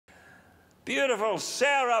beautiful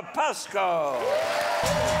Sara Pascoe.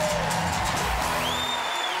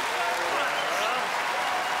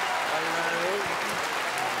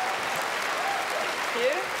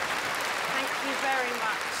 Thank you very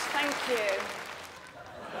much. Thank you.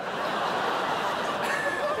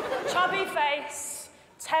 Chubby face,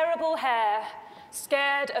 terrible hair,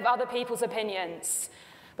 scared of other people's opinions.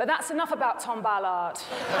 But that's enough about Tom Ballard.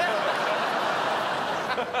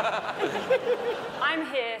 I'm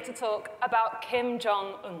here to talk about Kim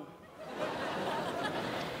Jong-un.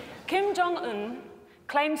 Kim Jong-un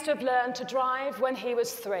claims to have learned to drive when he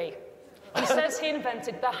was 3. He says he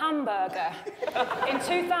invented the hamburger. In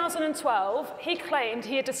 2012, he claimed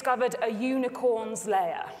he had discovered a unicorn's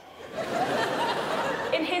lair.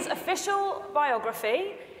 In his official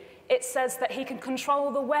biography, it says that he can control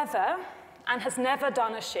the weather and has never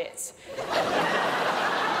done a shit.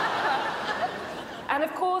 And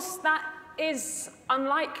of course, that is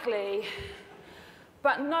unlikely,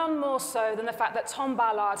 but none more so than the fact that Tom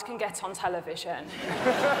Ballard can get on television.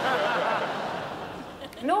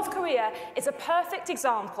 North Korea is a perfect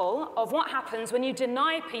example of what happens when you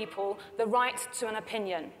deny people the right to an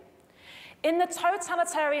opinion. In the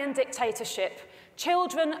totalitarian dictatorship,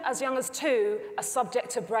 children as young as 2 are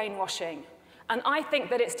subject to brainwashing. And I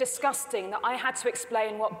think that it's disgusting that I had to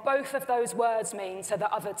explain what both of those words mean to the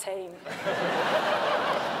other team.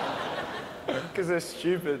 Because they're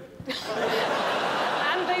stupid.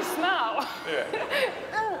 And they smell. Yeah.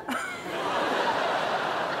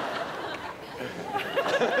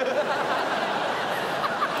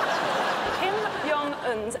 Kim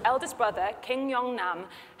Jong-un's eldest brother, Kim Jong-nam,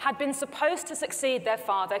 had been supposed to succeed their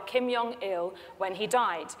father, Kim Jong-il, when he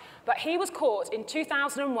died. But he was caught in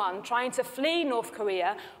 2001 trying to flee North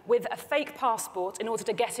Korea with a fake passport in order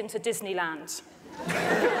to get into Disneyland.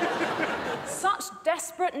 Such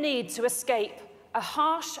desperate need to escape a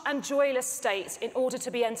harsh and joyless state in order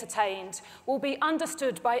to be entertained will be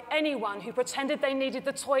understood by anyone who pretended they needed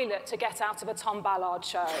the toilet to get out of a Tom Ballard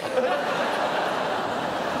show.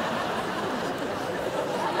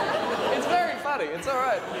 It's very funny. It's all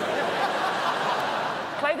right.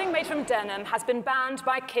 Clothing made from denim has been banned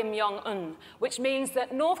by Kim Jong-un, which means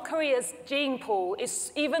that North Korea's gene pool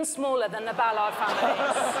is even smaller than the Ballard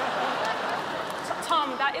family's.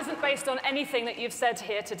 Tom, that isn't based on anything that you've said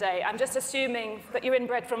here today. I'm just assuming that you're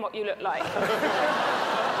inbred from what you look like. and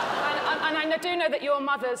I do know that your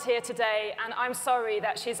mother's here today, and I'm sorry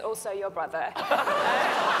that she's also your brother.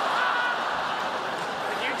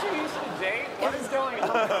 You two used to date? What is going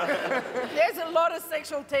on? There's a lot of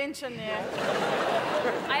sexual tension there.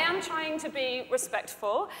 I am trying to be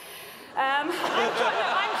respectful. I'm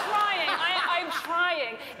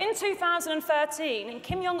trying. In 2013,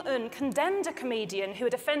 Kim Jong-un condemned a comedian who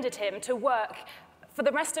had offended him to work for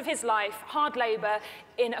the rest of his life, hard labor,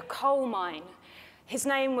 in a coal mine. His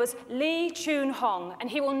name was Lee Chun-hong, and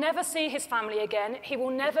he will never see his family again, he will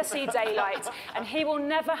never see daylight, and he will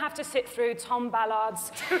never have to sit through Tom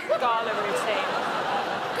Ballard's gala routine.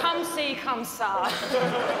 Come see, come saw.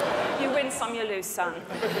 You win some, you lose some.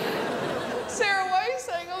 Sarah, why are you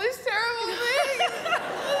saying all these terrible things?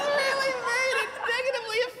 It's really mean. It's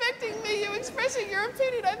negatively affecting me. You expressing your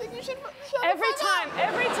opinion. I think you should shut Every time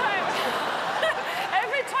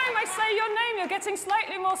I say your name, you're getting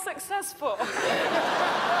slightly more successful.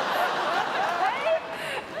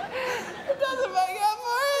 It doesn't make up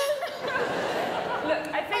for it. Look,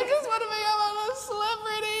 I just want to make up on a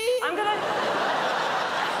celebrity.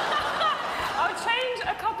 I'll change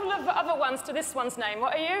a couple of other ones to this one's name.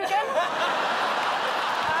 What are you again?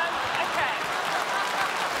 Okay.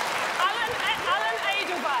 Alan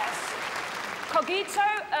Edelweiss. Cogito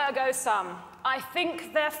ergo sum. I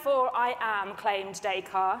think, therefore I am, claimed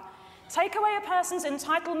Descartes. Take away a person's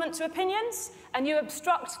entitlement to opinions, and you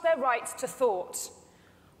obstruct their right to thought.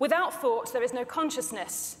 Without thought, there is no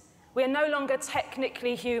consciousness. We are no longer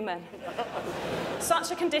technically human.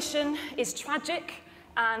 Such a condition is tragic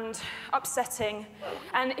and upsetting.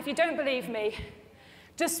 And if you don't believe me,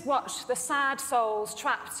 just watch the sad souls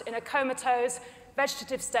trapped in a comatose,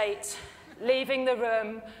 vegetative state, leaving the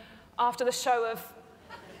room after the show of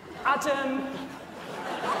Adam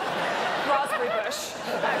Raspberry Bush.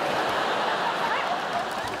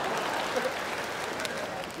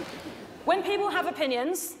 When people have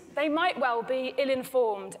opinions, they might well be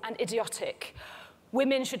ill-informed and idiotic.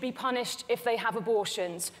 Women should be punished if they have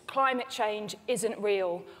abortions. Climate change isn't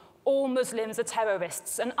real. All Muslims are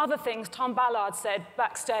terrorists, and other things Tom Ballard said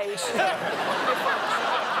backstage.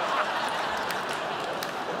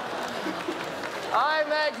 I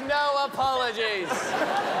make no apologies.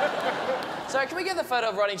 Sorry, can we get the photo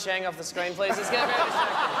of Ronnie Chang off the screen, please? Let's get very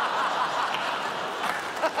distracted.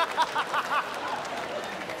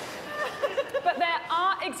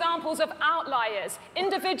 examples of outliers,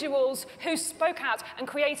 individuals who spoke out and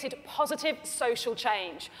created positive social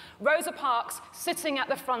change. Rosa Parks sitting at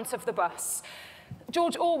the front of the bus.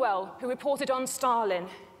 George Orwell, who reported on Stalin.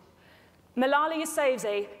 Malala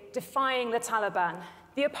Yousafzai defying the Taliban.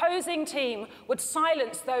 The opposing team would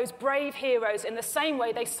silence those brave heroes in the same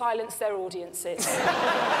way they silence their audiences.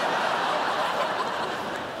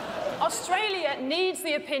 Australia needs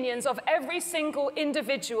the opinions of every single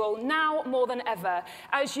individual now more than ever,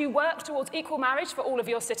 as you work towards equal marriage for all of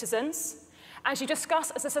your citizens, as you discuss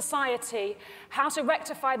as a society how to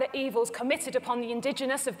rectify the evils committed upon the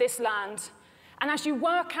indigenous of this land, and as you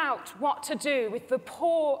work out what to do with the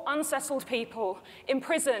poor, unsettled people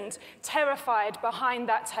imprisoned, terrified behind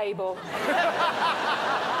that table.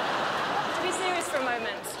 To be serious for a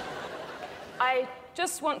moment, I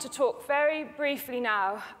just want to talk very briefly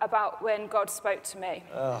now about when God spoke to me.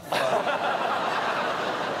 Oh,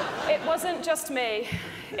 it wasn't just me,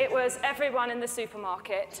 it was everyone in the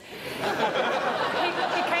supermarket.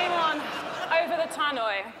 He came on over the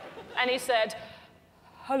tannoy and he said,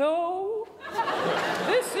 "Hello,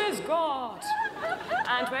 this is God."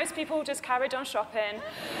 And most people just carried on shopping.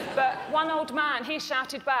 But one old man, he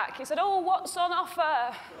shouted back, he said, "Oh, what's on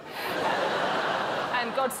offer?"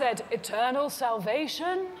 And God said, "Eternal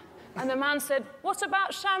salvation." And the man said, "What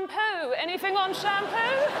about shampoo? Anything on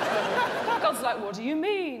shampoo?" God's like, "What do you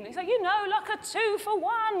mean?" He's like, "You know, like a 2 for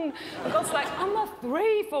 1. And God's like, "I'm a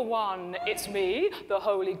 3 for 1. It's me, the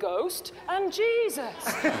Holy Ghost, and Jesus."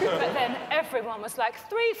 But then everyone was like,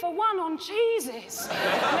 3 for 1 on Jesus.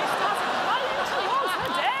 And they started running towards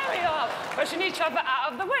the dairy aisle, pushing each other out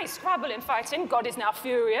of the way, scrabbling, fighting. God is now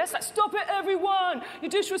furious. Like, "Stop it, everyone.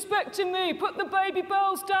 You're disrespecting me. Put the baby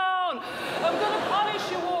bells down. I'm going to punish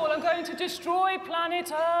you all. I'm going to destroy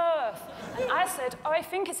planet Earth." And I said, "Oh, I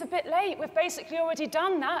think it's a bit late. We've basically already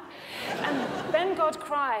done that." And then God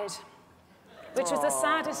cried, which was the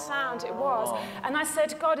saddest sound it was. And I said,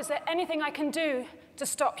 "God, is there anything I can do to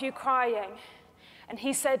stop you crying?" And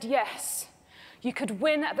he said, "Yes, you could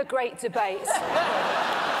win at the great debate."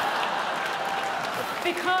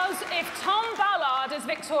 Because if Tom Ballard is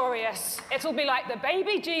victorious, it'll be like the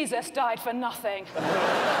baby Jesus died for nothing.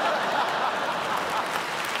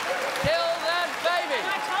 Kill that baby! And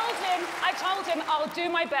I told him, I'll do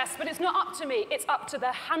my best, but it's not up to me. It's up to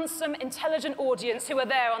the handsome, intelligent audience who were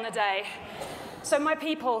there on the day. So my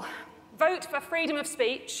people, vote for freedom of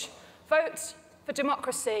speech, vote for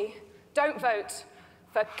democracy, don't vote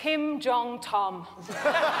for Kim Jong-Tom.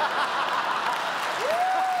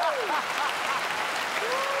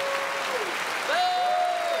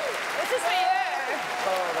 This is for you.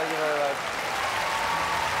 Oh, thank you very much.